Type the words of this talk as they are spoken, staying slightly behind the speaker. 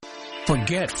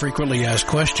Forget frequently asked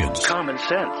questions. Common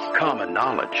sense, common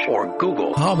knowledge, or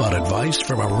Google. How about advice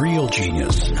from a real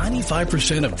genius?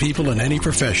 95% of people in any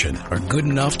profession are good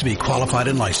enough to be qualified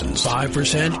and licensed.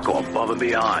 5% go above and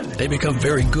beyond. They become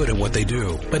very good at what they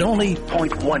do, but only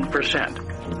 0.1%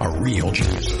 are real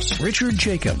geniuses. Richard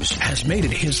Jacobs has made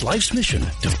it his life's mission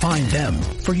to find them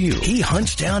for you. He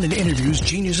hunts down and interviews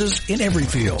geniuses in every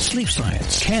field. Sleep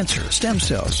science, cancer, stem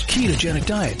cells, ketogenic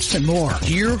diets, and more.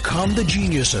 Here come the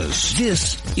geniuses.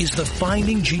 This is the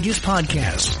Finding Genius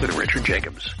Podcast with Richard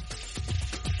Jacobs.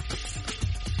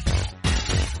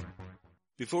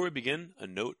 Before we begin, a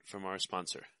note from our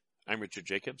sponsor. I'm Richard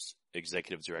Jacobs,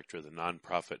 Executive Director of the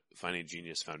nonprofit Finding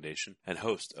Genius Foundation and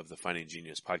host of the Finding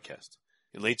Genius Podcast.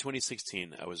 In late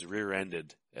 2016, I was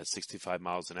rear-ended at 65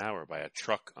 miles an hour by a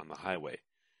truck on the highway,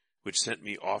 which sent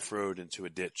me off-road into a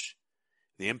ditch.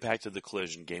 The impact of the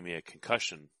collision gave me a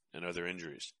concussion and other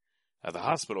injuries. At the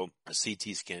hospital, a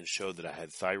CT scan showed that I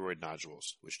had thyroid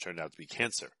nodules, which turned out to be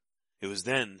cancer. It was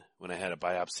then, when I had a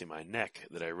biopsy in my neck,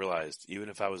 that I realized even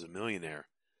if I was a millionaire,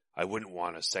 I wouldn't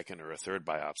want a second or a third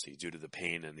biopsy due to the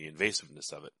pain and the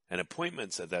invasiveness of it. And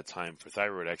appointments at that time for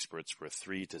thyroid experts were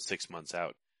 3 to 6 months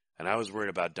out. And I was worried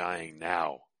about dying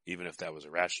now, even if that was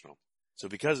irrational. So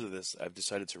because of this, I've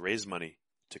decided to raise money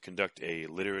to conduct a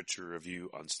literature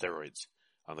review on steroids,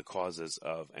 on the causes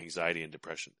of anxiety and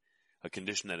depression, a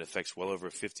condition that affects well over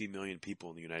 50 million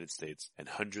people in the United States and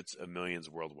hundreds of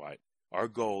millions worldwide. Our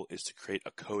goal is to create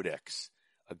a codex,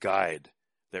 a guide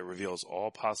that reveals all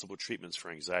possible treatments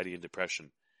for anxiety and depression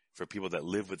for people that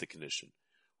live with the condition,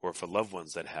 or for loved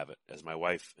ones that have it, as my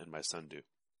wife and my son do.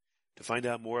 To find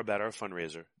out more about our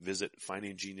fundraiser, visit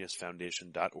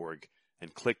findinggeniusfoundation.org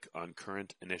and click on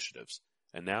current initiatives.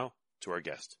 And now, to our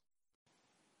guest.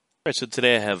 All right, so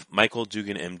today I have Michael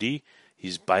Dugan, MD.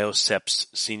 He's Biocept's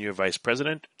Senior Vice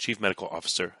President, Chief Medical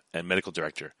Officer, and Medical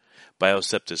Director.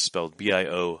 Biocept is spelled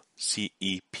B-I-O-C-E-P-T.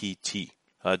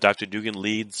 Dr. Dugan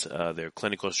leads their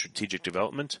clinical strategic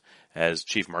development as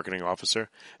Chief Marketing Officer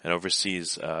and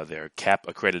oversees their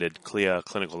CAP-accredited CLIA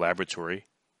clinical laboratory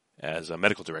as a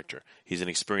medical director. He's an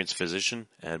experienced physician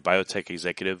and biotech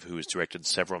executive who has directed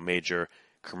several major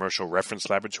commercial reference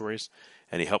laboratories,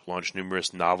 and he helped launch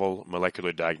numerous novel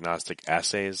molecular diagnostic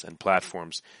assays and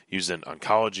platforms used in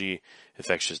oncology,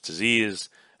 infectious disease,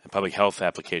 and public health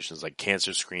applications like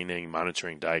cancer screening,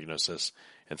 monitoring, diagnosis,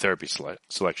 and therapy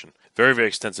selection. Very, very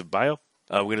extensive bio.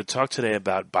 We're going to talk today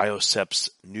about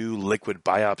Biocept's new liquid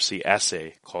biopsy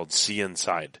assay called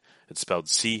CNSide. It's spelled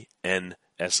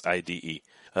C-N-S-I-D-E.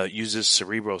 Uses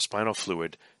cerebrospinal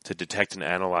fluid to detect and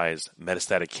analyze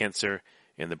metastatic cancer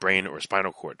in the brain or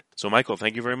spinal cord. So, Michael,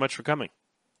 thank you very much for coming.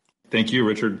 Thank you,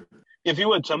 Richard. If you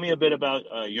would, tell me a bit about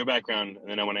your background, and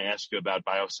then I want to ask you about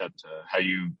Biocept, how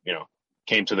you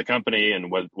came to the company and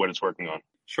what it's working on.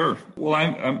 Sure. Well,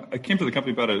 I came to the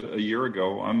company about a year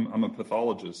ago. I'm a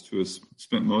pathologist who has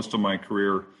spent most of my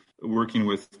career working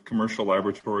with commercial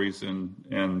laboratories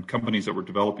and companies that were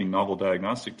developing novel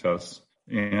diagnostic tests.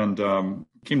 And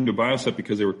came to Biocept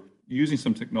because they were using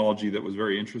some technology that was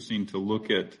very interesting to look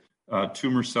at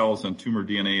tumor cells and tumor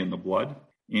DNA in the blood.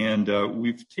 And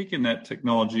we've taken that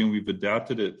technology and we've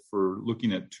adapted it for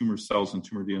looking at tumor cells and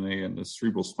tumor DNA in the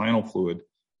cerebrospinal fluid,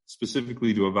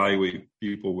 specifically to evaluate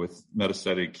people with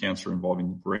metastatic cancer involving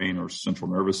the brain or central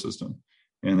nervous system.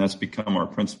 And that's become our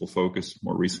principal focus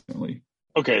more recently.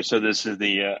 Okay, so this is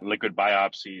the liquid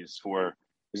biopsies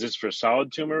is this for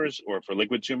solid tumors or for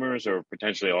liquid tumors or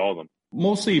potentially all of them?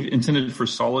 Mostly intended for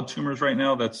solid tumors right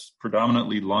now. That's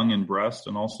predominantly lung and breast,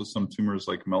 and also some tumors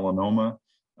like melanoma,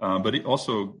 but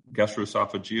also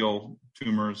gastroesophageal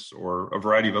tumors or a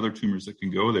variety of other tumors that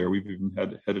can go there. We've even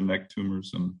had head and neck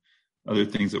tumors and other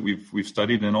things that we've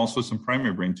studied, and also some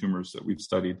primary brain tumors that we've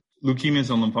studied. Leukemias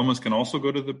and lymphomas can also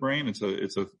go to the brain. It's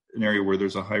an area where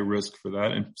there's a high risk for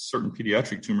that, and certain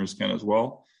pediatric tumors can as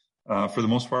well. For the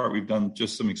most part, we've done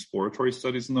just some exploratory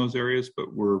studies in those areas,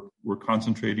 but we're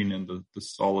concentrating in the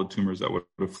solid tumors that would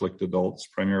afflict adults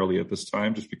primarily at this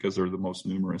time, just because they're the most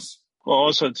numerous. Well,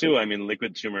 also too,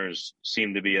 liquid tumors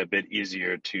seem to be a bit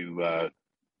easier to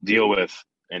deal with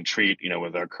and treat,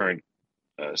 with our current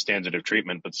standard of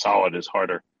treatment, but solid is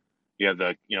harder. You have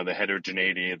the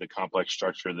heterogeneity, the complex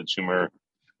structure of the tumor,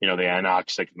 the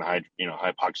anoxic and the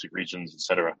hypoxic regions, et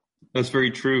cetera. That's very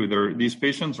true. These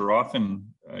patients are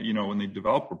often, when they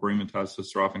develop a brain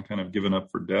metastasis, they're often kind of given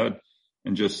up for dead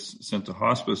and just sent to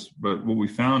hospice. But what we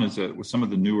found is that with some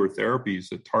of the newer therapies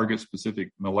that target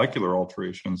specific molecular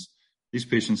alterations, these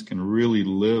patients can really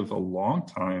live a long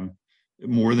time,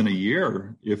 more than a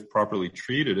year, if properly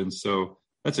treated. And so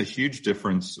that's a huge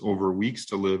difference over weeks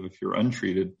to live if you're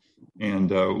untreated.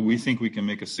 And we think we can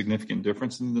make a significant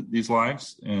difference in these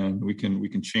lives, and we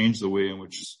can change the way in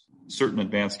which certain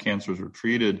advanced cancers are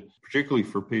treated, particularly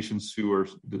for patients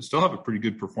that still have a pretty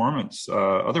good performance.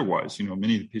 Otherwise,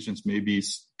 many of the patients may be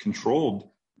controlled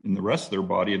in the rest of their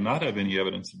body and not have any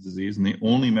evidence of disease, and the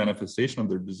only manifestation of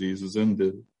their disease is in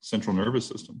the central nervous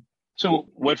system. So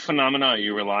what phenomena are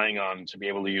you relying on to be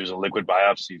able to use a liquid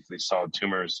biopsy for these solid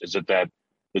tumors? Is it that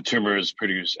the tumors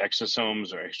produce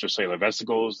exosomes or extracellular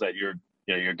vesicles that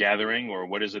you're gathering, or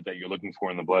what is it that you're looking for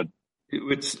in the blood?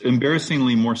 It's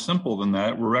embarrassingly more simple than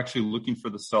that. We're actually looking for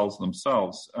the cells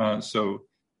themselves. So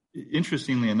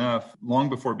interestingly enough, long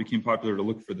before it became popular to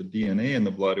look for the DNA in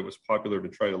the blood, it was popular to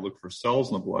try to look for cells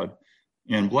in the blood.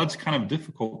 And blood's kind of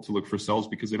difficult to look for cells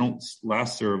because they don't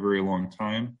last there a very long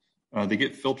time. They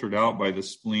get filtered out by the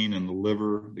spleen and the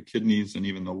liver, the kidneys, and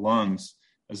even the lungs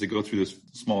as they go through this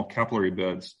small capillary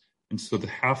beds. And so the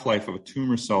half-life of a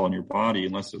tumor cell in your body,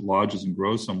 unless it lodges and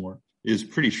grows somewhere, is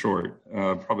pretty short,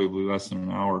 probably less than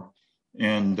an hour.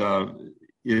 And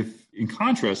if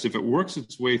it works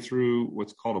its way through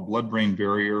what's called a blood-brain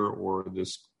barrier, or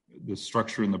this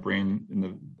structure in the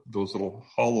brain, those little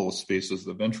hollow spaces,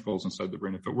 the ventricles inside the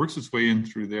brain, if it works its way in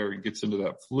through there and gets into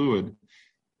that fluid,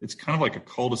 it's kind of like a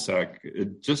cul-de-sac.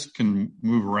 It just can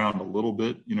move around a little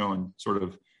bit, and sort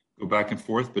of go back and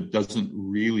forth, but doesn't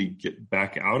really get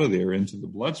back out of there into the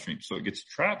bloodstream. So it gets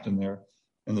trapped in there,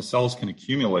 and the cells can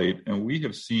accumulate. And we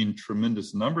have seen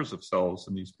tremendous numbers of cells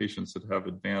in these patients that have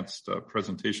advanced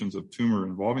presentations of tumor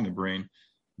involving the brain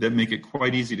that make it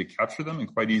quite easy to capture them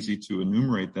and quite easy to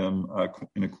enumerate them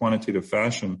in a quantitative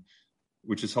fashion,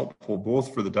 which is helpful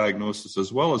both for the diagnosis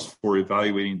as well as for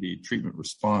evaluating the treatment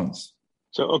response.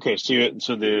 So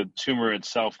the tumor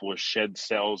itself will shed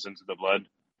cells into the blood,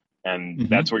 and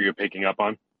that's what you're picking up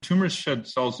on? Tumors shed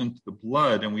cells into the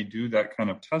blood, and we do that kind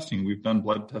of testing. We've done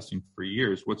blood testing for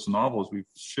years. What's novel is we've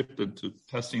shifted to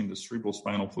testing the cerebral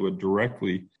spinal fluid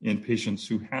directly in patients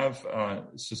who have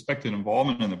suspected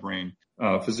involvement in the brain.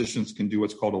 Physicians can do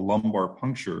what's called a lumbar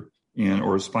puncture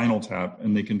or a spinal tap,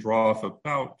 and they can draw off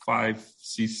about 5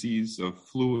 cc's of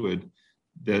fluid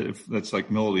that's like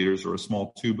milliliters, or a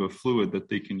small tube of fluid that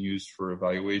they can use for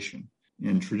evaluation.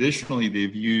 And traditionally,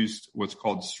 they've used what's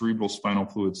called cerebral spinal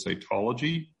fluid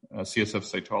cytology, CSF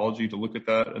cytology, to look at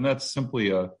that. And that's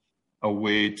simply a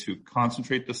way to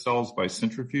concentrate the cells by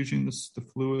centrifuging the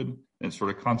fluid. And it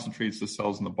sort of concentrates the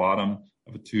cells in the bottom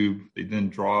of a tube. They then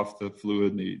draw off the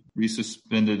fluid, and they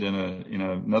resuspend it in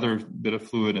another bit of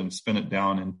fluid and spin it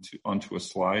down onto a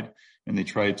slide. And they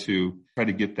try to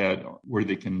get that where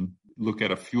they can look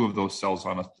at a few of those cells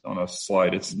on a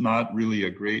slide. It's not really a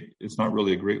great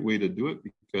way to do it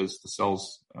because the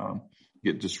cells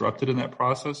get disrupted in that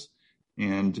process,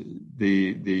 and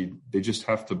they just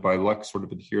have to, by luck, sort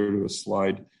of adhere to a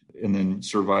slide and then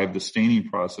survive the staining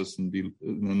process, and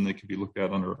then they can be looked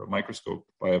at under a microscope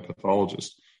by a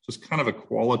pathologist. So it's kind of a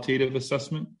qualitative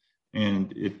assessment,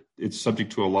 and it's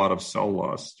subject to a lot of cell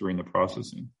loss during the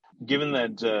processing. Given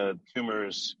that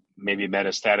tumors may be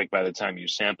metastatic by the time you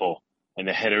sample, and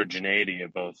the heterogeneity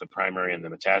of both the primary and the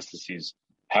metastases,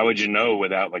 how would you know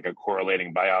without like a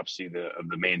correlating biopsy of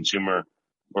the main tumor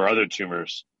or other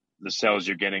tumors, the cells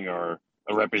you're getting are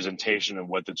a representation of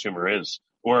what the tumor is?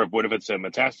 Or what if it's a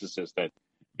metastasis that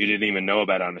you didn't even know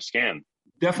about on a scan?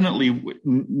 Definitely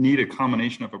need a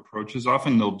combination of approaches.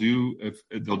 Often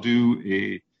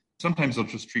sometimes they'll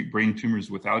just treat brain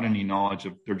tumors without any knowledge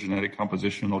of their genetic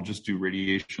composition. They'll just do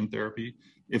radiation therapy.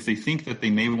 If they think that they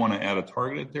may want to add a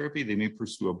targeted therapy, they may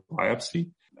pursue a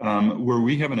biopsy. Where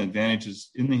we have an advantage is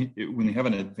when they have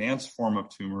an advanced form of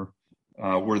tumor,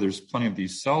 where there's plenty of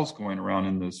these cells going around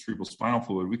in the cerebral spinal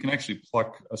fluid, we can actually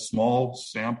pluck a small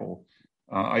sample,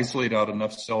 isolate out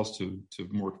enough cells to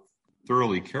more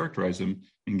thoroughly characterize them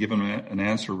and give them an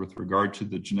answer with regard to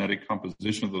the genetic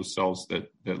composition of those cells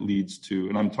that leads to,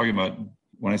 and I'm talking about,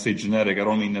 when I say genetic, I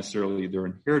don't mean necessarily their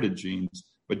inherited genes,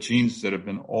 but genes that have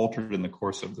been altered in the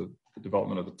course of the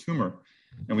development of the tumor.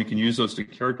 And we can use those to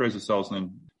characterize the cells and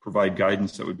then provide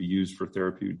guidance that would be used for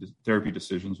therapy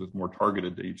decisions with more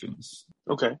targeted agents.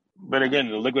 Okay. But again,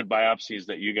 the liquid biopsies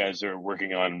that you guys are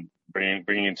working on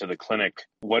bringing into the clinic,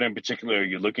 what in particular are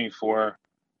you looking for?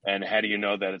 And how do you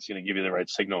know that it's going to give you the right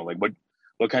signal? Like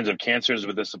what kinds of cancers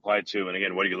would this apply to? And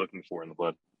again, what are you looking for in the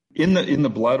blood? In the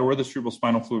blood or the cerebral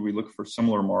spinal fluid, we look for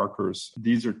similar markers.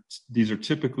 These are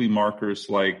typically markers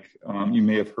like you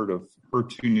may have heard of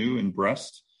HER2/neu in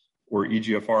breast, or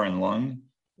EGFR in lung,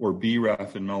 or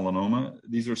BRAF in melanoma.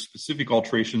 These are specific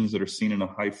alterations that are seen in a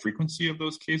high frequency of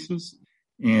those cases,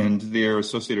 and they are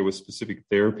associated with specific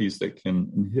therapies that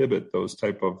can inhibit those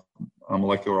type of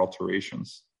molecular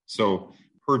alterations. So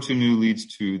HER2/neu leads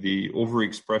to the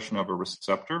overexpression of a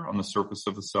receptor on the surface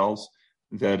of the cells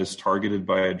that is targeted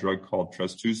by a drug called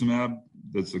trastuzumab.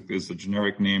 That's a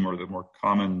generic name, or the more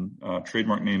common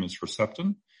trademark name is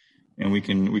Herceptin. And we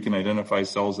can identify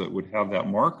cells that would have that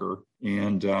marker.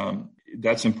 And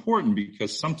that's important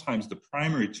because sometimes the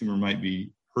primary tumor might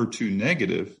be HER2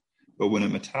 negative, but when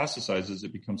it metastasizes,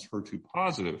 it becomes HER2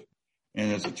 positive.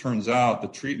 And as it turns out, the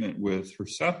treatment with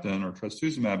Herceptin or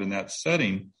trastuzumab in that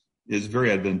setting is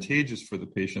very advantageous for the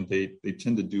patient. They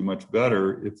tend to do much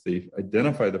better if they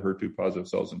identify the HER2 positive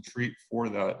cells and treat for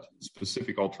that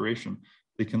specific alteration.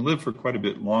 They can live for quite a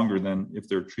bit longer than if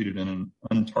they're treated in an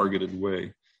untargeted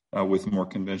way with more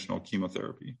conventional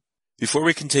chemotherapy. Before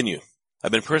we continue,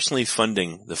 I've been personally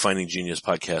funding the Finding Genius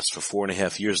podcast for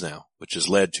 4.5 years now, which has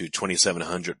led to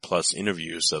 2,700 plus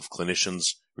interviews of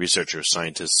clinicians, researchers,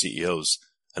 scientists, CEOs,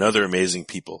 and other amazing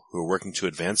people who are working to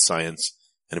advance science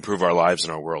and improve our lives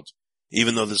and our world.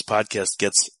 Even though this podcast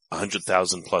gets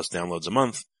 100,000 plus downloads a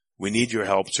month, we need your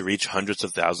help to reach hundreds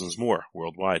of thousands more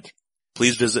worldwide.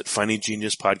 Please visit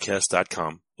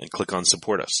findinggeniuspodcast.com and click on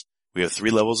Support Us. We have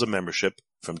 3 levels of membership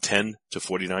from $10 to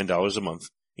 $49 a month,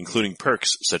 including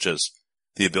perks such as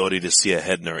the ability to see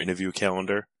ahead in our interview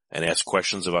calendar and ask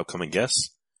questions of upcoming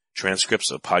guests,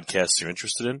 transcripts of podcasts you're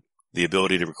interested in, the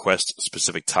ability to request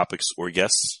specific topics or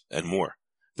guests, and more.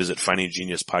 Visit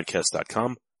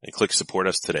findinggeniuspodcast.com and click Support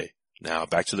Us today. Now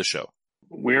back to the show.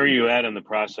 Where are you at in the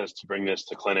process to bring this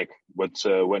to clinic?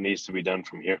 What needs to be done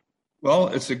from here? Well,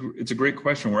 it's a great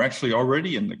question. We're actually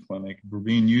already in the clinic. We're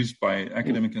being used by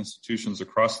academic institutions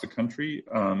across the country.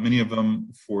 Many of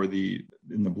them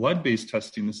in the blood-based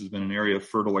testing. This has been an area of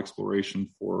fertile exploration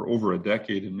for over a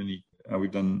decade, and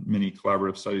we've done many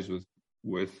collaborative studies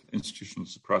with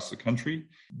institutions across the country.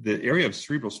 The area of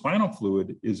cerebrospinal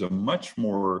fluid is a much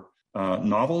more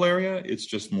novel area. It's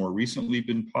just more recently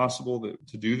been possible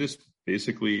to do this.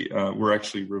 Basically, we're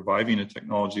actually reviving a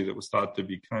technology that was thought to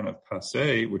be kind of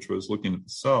passé, which was looking at the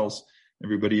cells.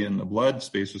 Everybody in the blood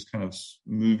space was kind of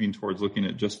moving towards looking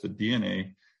at just the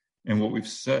DNA. And what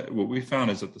we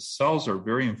found is that the cells are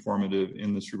very informative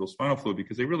in the cerebrospinal fluid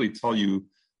because they really tell you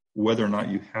whether or not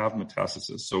you have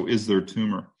metastasis. So is there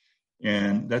tumor?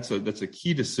 And that's a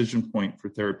key decision point for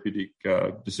therapeutic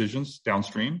decisions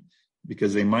downstream,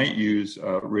 because they might use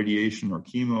radiation or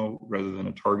chemo rather than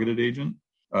a targeted agent.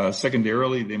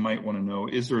 Secondarily, they might want to know,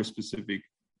 is there a specific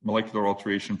molecular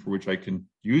alteration for which I can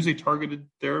use a targeted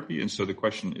therapy? And so the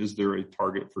question, is there a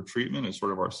target for treatment, is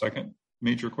sort of our second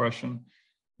major question.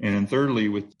 And then thirdly,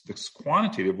 with this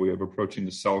quantitative way of approaching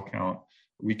the cell count,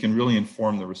 we can really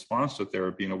inform the response to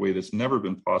therapy in a way that's never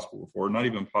been possible before, not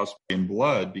even possible in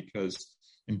blood, because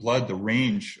in blood, the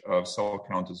range of cell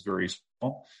count is very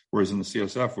small, whereas in the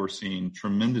CSF, we're seeing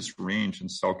tremendous range in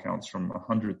cell counts from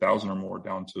 100,000 or more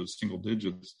down to single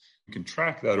digits. You can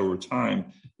track that over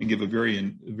time and give a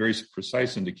very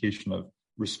precise indication of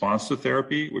response to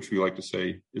therapy, which we like to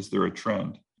say, is there a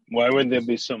trend? Why would there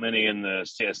be so many in the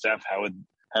CSF? How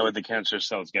would the cancer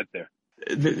cells get there?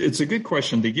 It's a good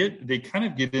question. They kind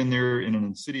of get in there in an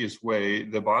insidious way.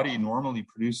 The body normally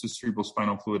produces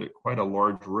cerebrospinal fluid at quite a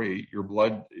large rate. Your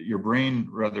brain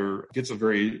rather gets a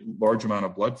very large amount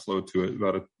of blood flow to it.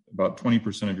 About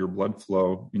 20% of your blood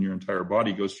flow in your entire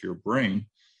body goes to your brain.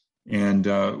 And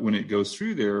when it goes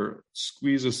through there,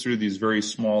 squeezes through these very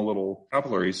small little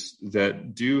capillaries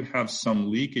that do have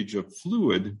some leakage of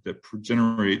fluid that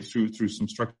generates through some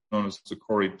structure known as the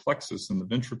choroid plexus in the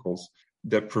ventricles,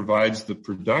 that provides the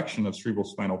production of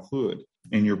cerebrospinal fluid.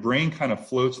 And your brain kind of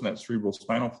floats in that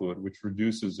cerebrospinal fluid, which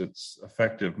reduces its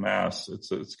effective mass.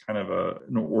 It's kind of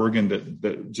an organ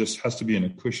that just has to be in a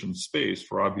cushioned space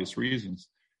for obvious reasons.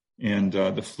 And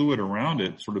the fluid around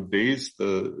it sort of bathes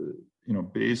the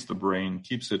brain,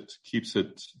 keeps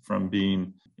it from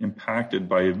being impacted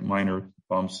by minor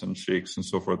bumps and shakes and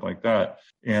so forth like that.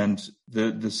 And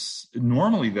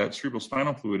normally that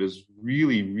cerebrospinal fluid is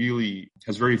really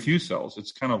has very few cells.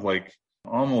 It's kind of like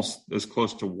almost as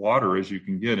close to water as you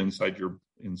can get inside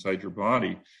your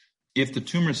body. If the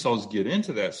tumor cells get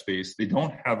into that space, they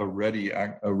don't have a ready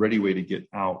way to get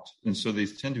out, and so they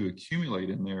tend to accumulate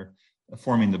in there,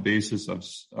 forming the basis of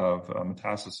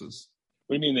metastasis.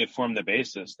 What do you mean they form the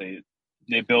basis?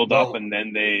 They build up and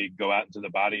then they go out into the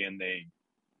body and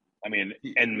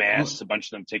en masse, a bunch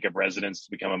of them take up residence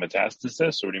to become a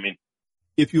metastasis? Or what do you mean?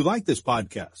 If you like this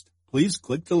podcast, please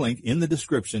click the link in the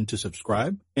description to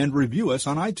subscribe and review us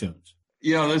on iTunes.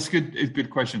 Yeah, that's good. It's a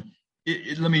good question.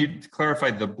 Let me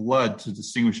clarify the blood to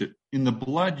distinguish it. In the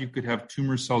blood, you could have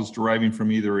tumor cells deriving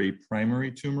from either a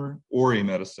primary tumor or a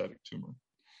metastatic tumor.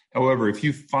 However, if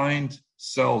you find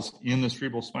cells in the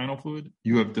cerebral spinal fluid,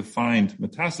 you have defined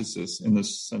metastasis in the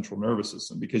central nervous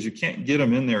system, because you can't get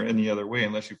them in there any other way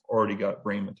unless you've already got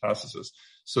brain metastasis.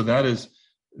 So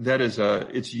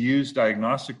it's used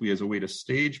diagnostically as a way to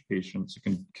stage patients. You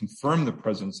can confirm the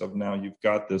presence of, now you've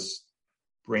got this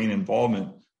brain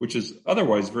involvement, which is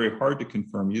otherwise very hard to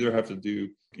confirm. You either have to do,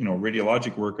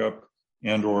 radiologic workup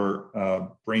and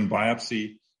or brain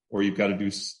biopsy, or you've got to do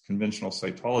conventional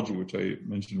cytology, which I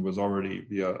mentioned was already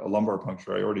via a lumbar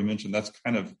puncture. I already mentioned that's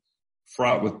kind of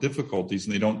fraught with difficulties,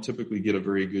 and they don't typically get a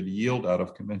very good yield out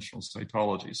of conventional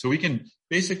cytology. So we can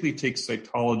basically take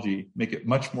cytology, make it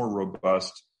much more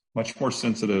robust, much more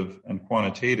sensitive and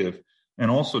quantitative,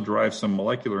 and also derive some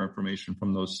molecular information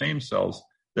from those same cells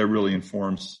that really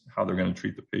informs how they're going to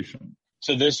treat the patient.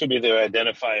 So this would be to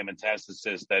identify a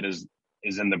metastasis that is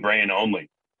in the brain only,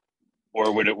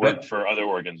 or would it work for other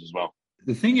organs as well?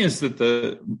 The thing is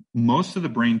that most of the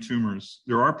brain tumors,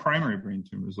 there are primary brain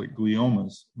tumors like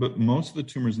gliomas, but most of the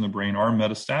tumors in the brain are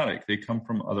metastatic. They come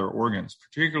from other organs,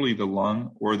 particularly the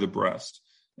lung or the breast,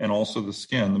 and also the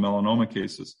skin, the melanoma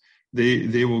cases.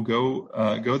 They will go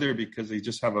there because they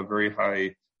just have a very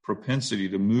high propensity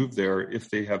to move there if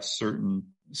they have certain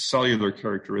cellular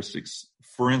characteristics.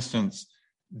 For instance,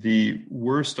 the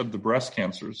worst of the breast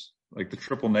cancers, like the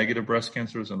triple negative breast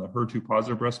cancers and the HER2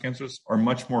 positive breast cancers, are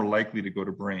much more likely to go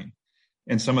to brain.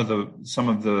 And some of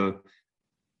the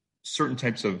certain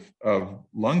types of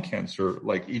lung cancer,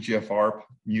 like EGFR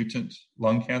mutant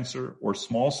lung cancer or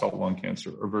small cell lung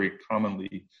cancer, are very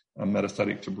commonly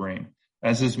metastatic to brain,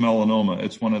 as is melanoma.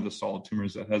 It's one of the solid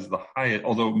tumors that has the highest,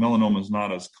 although melanoma is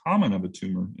not as common of a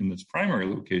tumor in its primary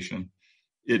location,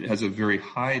 it has a very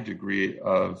high degree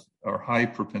of, or high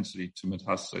propensity to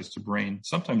metastasize to brain.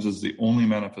 Sometimes is the only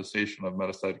manifestation of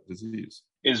metastatic disease.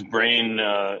 Is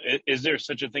there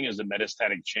such a thing as a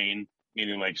metastatic chain,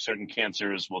 meaning like certain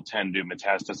cancers will tend to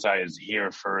metastasize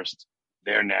here first,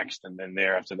 there next, and then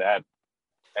there after that?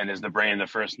 And is the brain the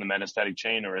first in the metastatic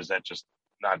chain, or is that just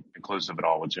not inclusive at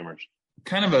all with tumors?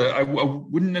 I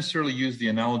wouldn't necessarily use the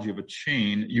analogy of a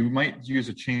chain. You might use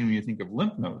a chain when you think of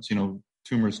lymph nodes.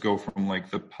 Tumors go from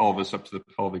like the pelvis up to the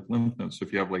pelvic lymph nodes. So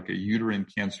if you have like a uterine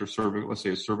cancer, let's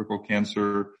say a cervical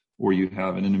cancer, or you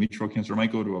have an endometrial cancer, it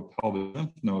might go to a pelvic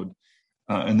lymph node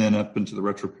and then up into the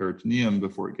retroperitoneum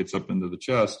before it gets up into the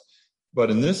chest. But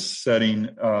in this setting,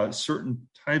 certain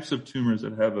types of tumors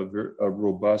that have a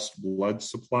robust blood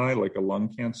supply, like a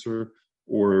lung cancer,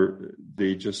 or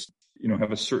they just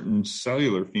have a certain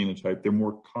cellular phenotype, they're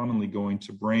more commonly going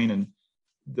to brain. And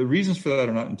the reasons for that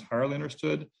are not entirely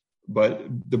understood. But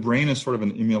the brain is sort of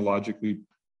an immunologically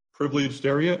privileged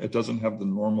area. It doesn't have the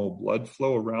normal blood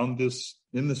flow around this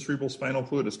in the cerebral spinal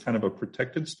fluid. It's kind of a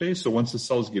protected space. So once the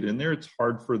cells get in there, it's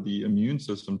hard for the immune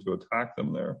system to attack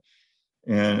them there.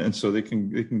 And so they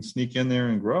can sneak in there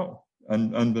and grow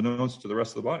unbeknownst to the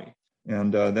rest of the body.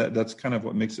 And that's kind of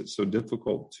what makes it so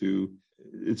difficult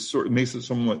it makes it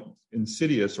somewhat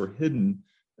insidious or hidden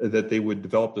that they would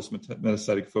develop this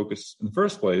metastatic focus in the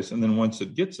first place. And then once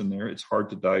it gets in there, it's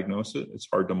hard to diagnose it. It's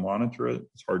hard to monitor it.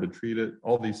 It's hard to treat it.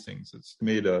 All these things.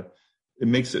 It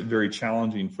makes it very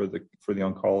challenging for the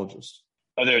oncologist.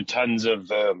 Are there tons of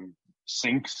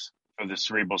sinks of the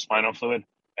cerebral spinal fluid?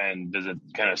 And does it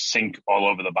kind of sink all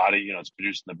over the body? It's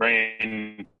produced in the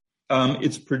brain.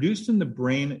 It's produced in the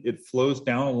brain. It flows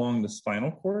down along the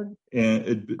spinal cord,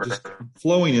 and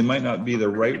flowing, it might not be the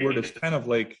right word. It's kind of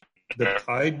like the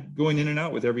tide going in and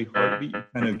out with every heartbeat. You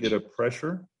kind of get a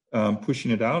pressure,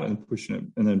 pushing it out and pushing it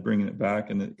and then bringing it back.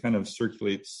 And it kind of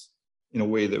circulates in a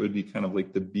way that would be kind of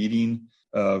like the beating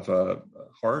of a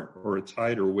heart or a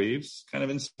tide or waves kind of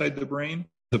inside the brain,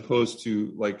 as opposed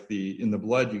to like in the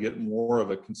blood, you get more of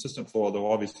a consistent flow,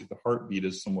 although obviously the heartbeat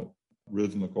is somewhat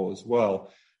rhythmical as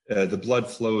well. The blood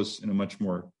flows in a much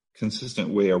more consistent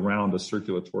way around a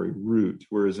circulatory route,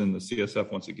 whereas in the CSF,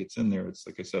 once it gets in there, it's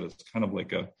like I said, it's kind of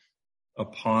like a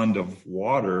pond of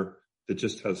water that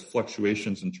just has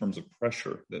fluctuations in terms of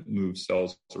pressure that moves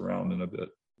cells around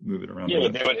move it around. Yeah,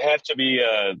 but there would have to be,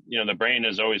 the brain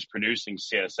is always producing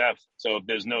CSF. So if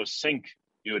there's no sink,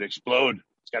 you would explode.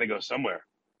 It's got to go somewhere.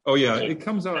 Oh yeah, so it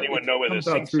comes out. Anyone know where the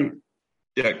sinks are?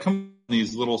 Yeah, it comes in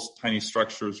these little tiny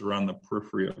structures around the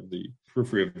periphery of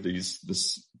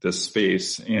this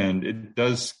space, and it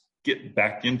does get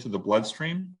back into the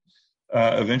bloodstream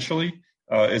eventually.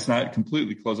 It's not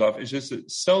completely closed off. It's just that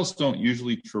cells don't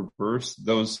usually traverse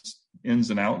those ins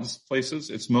and outs places.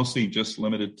 It's mostly just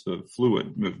limited to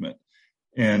fluid movement.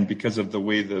 And because of the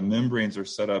way the membranes are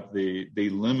set up, they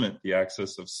limit the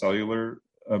access of cellular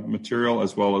material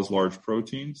as well as large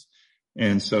proteins.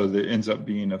 And so that ends up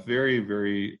being a very,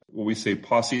 very, what we say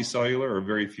paucicellular, or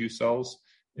very few cells.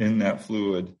 in that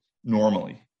fluid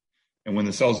normally. And when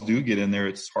the cells do get in there,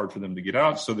 it's hard for them to get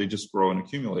out, so they just grow and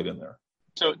accumulate in there.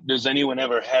 So does anyone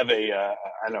ever have a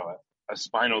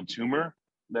spinal tumor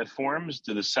that forms?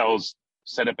 Do the cells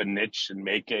set up a niche and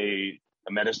make a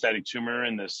metastatic tumor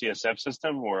in the CSF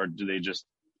system, or do they just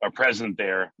are present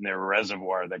there in their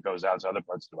reservoir that goes out to other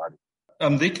parts of the body?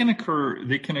 They can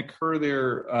occur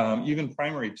there. Even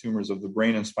primary tumors of the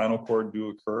brain and spinal cord do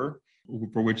occur,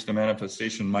 for which the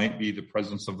manifestation might be the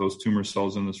presence of those tumor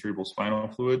cells in the cerebral spinal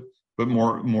fluid. But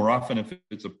more often, if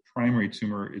it's a primary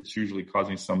tumor, it's usually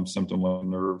causing some symptom like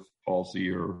nerve palsy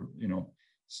or,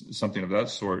 something of that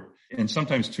sort. And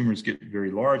sometimes tumors get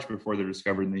very large before they're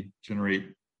discovered, and they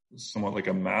generate somewhat like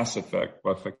a mass effect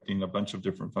by affecting a bunch of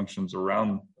different functions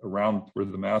around where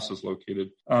the mass is located.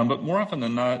 But more often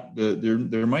than not,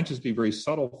 there might just be very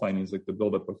subtle findings, like the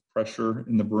buildup of pressure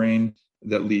in the brain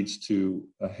that leads to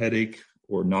a headache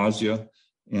or nausea.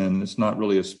 And it's not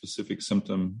really a specific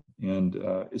symptom, and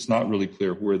it's not really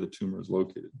clear where the tumor is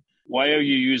located. Why are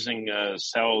you using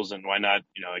cells, and why not,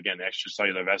 again,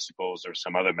 extracellular vesicles or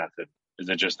some other method? Is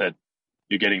it just that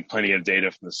you're getting plenty of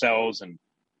data from the cells? And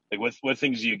like, what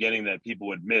things are you getting that people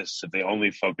would miss if they only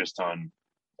focused on,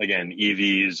 again,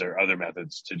 EVs or other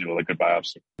methods to do a liquid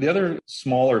biopsy? The other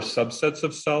smaller subsets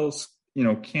of cells,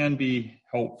 can be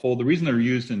helpful. The reason they're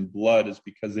used in blood is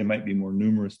because they might be more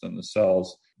numerous than the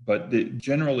cells. But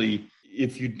generally,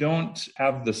 if you don't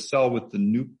have the cell with the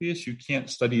nucleus, you can't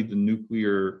study the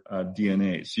nuclear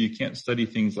DNA. So you can't study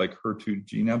things like HER2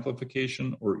 gene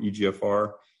amplification or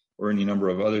EGFR or any number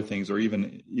of other things, or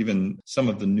even some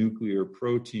of the nuclear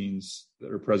proteins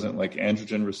that are present, like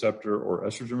androgen receptor or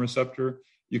estrogen receptor.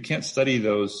 You can't study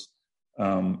those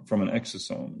from an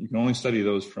exosome. You can only study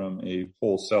those from a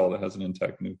whole cell that has an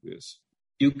intact nucleus.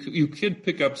 You could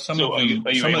pick up some. So of them.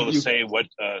 Are you able to say what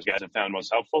you guys have found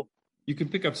most helpful? You can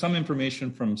pick up some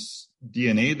information from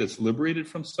DNA that's liberated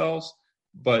from cells,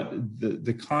 but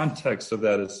the context of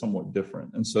that is somewhat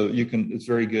different. And so it's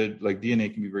very good, like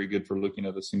DNA can be very good for looking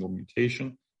at a single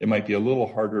mutation. It might be a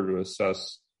little harder to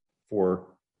assess for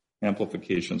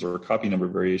amplifications or copy number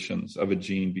variations of a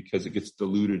gene because it gets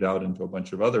diluted out into a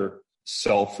bunch of other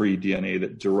cell-free DNA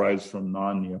that derives from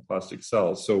non-neoplastic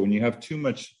cells. So when you have too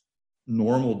much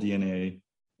normal DNA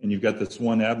and you've got this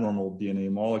one abnormal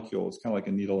DNA molecule, it's kind of like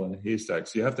a needle in a haystack.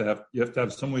 So you have to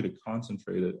have some way to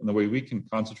concentrate it. And the way we can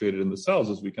concentrate it in the cells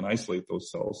is we can isolate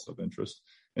those cells of interest.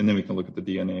 And then we can look at the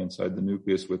DNA inside the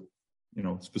nucleus with,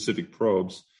 specific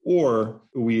probes. Or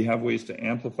we have ways to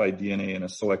amplify DNA in a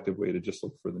selective way to just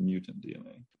look for the mutant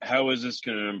DNA. How is this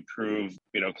going to improve,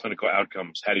 clinical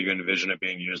outcomes? How do you envision it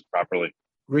being used properly?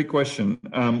 Great question.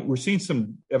 We're seeing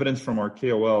some evidence from our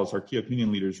KOLs, our key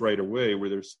opinion leaders, right away, where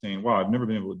they're saying, wow, I've never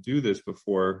been able to do this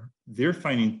before. They're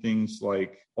finding things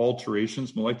like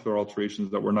molecular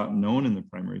alterations that were not known in the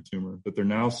primary tumor, that they're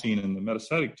now seeing in the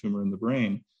metastatic tumor in the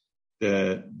brain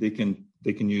that they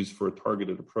can use for a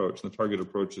targeted approach. And the targeted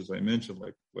approach, as I mentioned,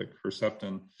 like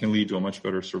Herceptin, can lead to a much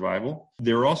better survival.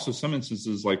 There are also some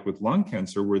instances, like with lung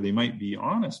cancer, where they might be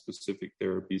on a specific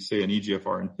therapy, say an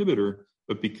EGFR inhibitor,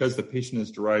 but because the patient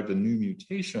has derived a new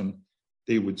mutation,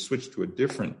 they would switch to a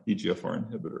different EGFR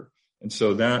inhibitor. And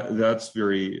so that's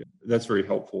very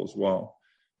helpful as well.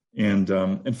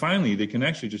 And finally, they can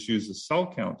actually just use the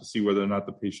cell count to see whether or not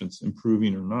the patient's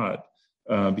improving or not,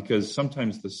 because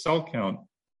sometimes the cell count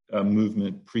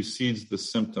movement precedes the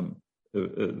symptoms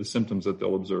that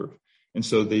they'll observe. And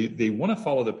so they want to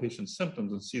follow the patient's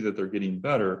symptoms and see that they're getting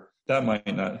better. That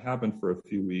might not happen for a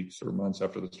few weeks or months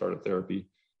after the start of therapy.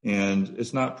 And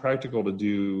it's not practical to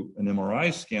do an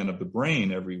MRI scan of the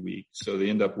brain every week. So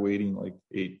they end up waiting like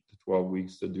 8 to 12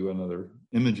 weeks to do another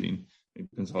imaging. It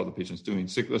depends how the patient's doing.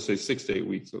 Let's say 6 to 8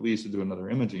 weeks at least to do another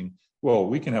imaging. Well,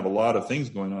 we can have a lot of things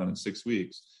going on in 6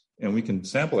 weeks, and we can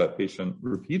sample that patient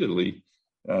repeatedly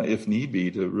if need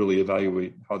be to really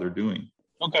evaluate how they're doing.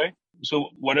 Okay. So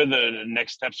what are the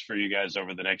next steps for you guys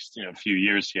over the next few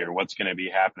years here? What's going to be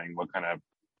happening? What kind of,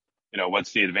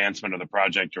 what's the advancement of the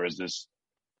project, or is this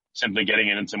simply getting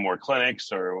it into more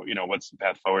clinics, or, what's the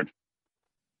path forward?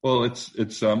 Well,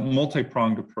 it's a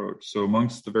multi-pronged approach. So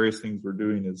amongst the various things we're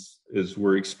doing is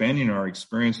we're expanding our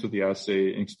experience with the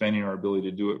assay and expanding our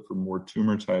ability to do it for more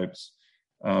tumor types.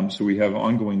 So we have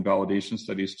ongoing validation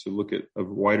studies to look at a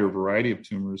wider variety of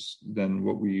tumors than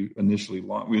what we initially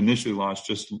launched. We initially launched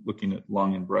just looking at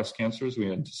lung and breast cancers. We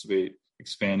anticipate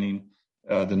expanding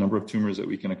the number of tumors that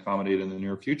we can accommodate in the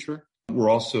near future. We're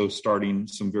also starting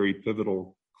some very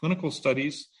pivotal clinical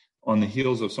studies on the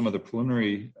heels of some of the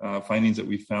preliminary findings that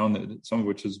we found, that some of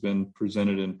which has been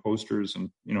presented in posters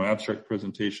and abstract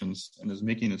presentations and is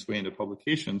making its way into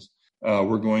publications.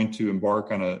 We're going to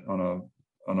embark on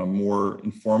on a more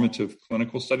informative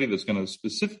clinical study that's going to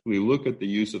specifically look at the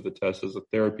use of the test as a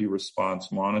therapy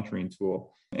response monitoring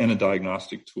tool and a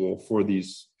diagnostic tool for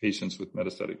these patients with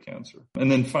metastatic cancer. And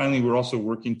then finally, we're also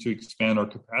working to expand our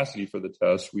capacity for the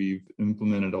test. We've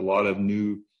implemented a lot of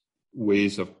new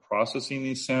ways of processing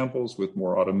these samples with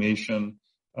more automation,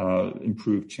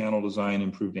 improved channel design,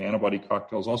 improved antibody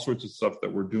cocktails, all sorts of stuff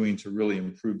that we're doing to really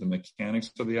improve the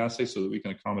mechanics of the assay so that we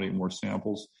can accommodate more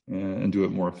samples and do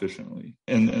it more efficiently.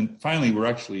 And finally, we're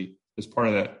actually, as part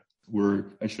of that,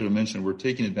 I should have mentioned, we're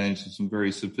taking advantage of some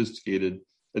very sophisticated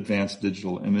advanced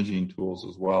digital imaging tools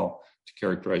as well to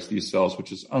characterize these cells,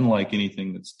 which is unlike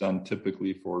anything that's done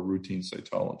typically for routine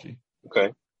cytology.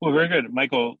 Okay. Well, very good.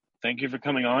 Michael, thank you for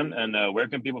coming on. And where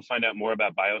can people find out more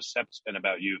about Biocept and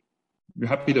about you? We're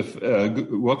happy to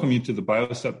welcome you to the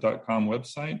biocept.com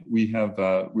website.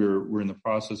 We're in the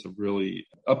process of really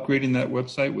upgrading that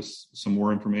website with some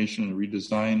more information and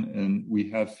redesign. And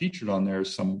we have featured on there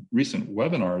some recent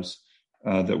webinars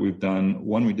that we've done.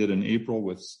 One we did in April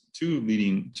with three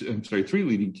leading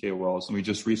KOLs, and we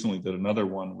just recently did another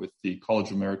one with the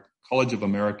College of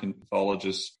American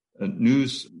Pathologists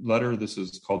newsletter. This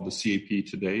is called the CAP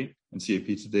Today, and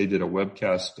CAP Today did a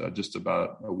webcast just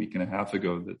about a week and a half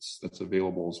ago that's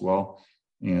available as well.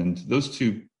 And those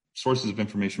two sources of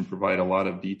information provide a lot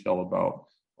of detail about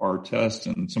our test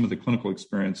and some of the clinical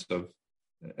experience of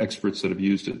experts that have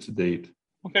used it to date.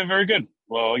 Okay, very good.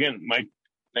 Well, again, Mike,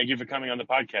 thank you for coming on the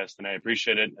podcast, and I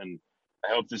appreciate it. And I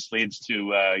hope this leads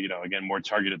to, again, more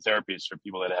targeted therapies for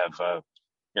people that have,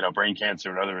 brain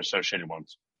cancer and other associated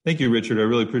ones. Thank you, Richard. I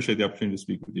really appreciate the opportunity to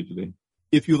speak with you today.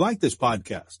 If you like this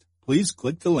podcast, please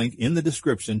click the link in the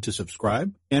description to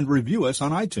subscribe and review us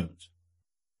on iTunes.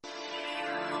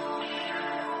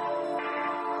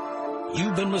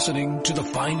 You've been listening to the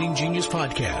Finding Genius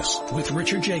podcast with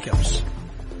Richard Jacobs.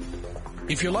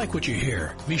 If you like what you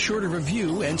hear, be sure to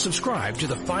review and subscribe to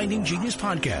the Finding Genius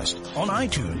podcast on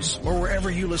iTunes or wherever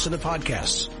you listen to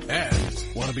podcasts.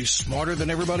 And want to be smarter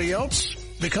than everybody else?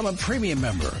 Become a premium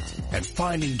member at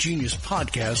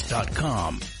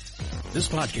findinggeniuspodcast.com. This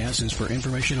podcast is for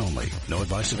information only. No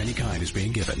advice of any kind is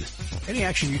being given. Any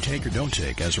action you take or don't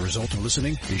take as a result of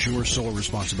listening is your sole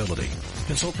responsibility.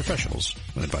 Consult professionals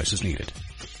when advice is needed.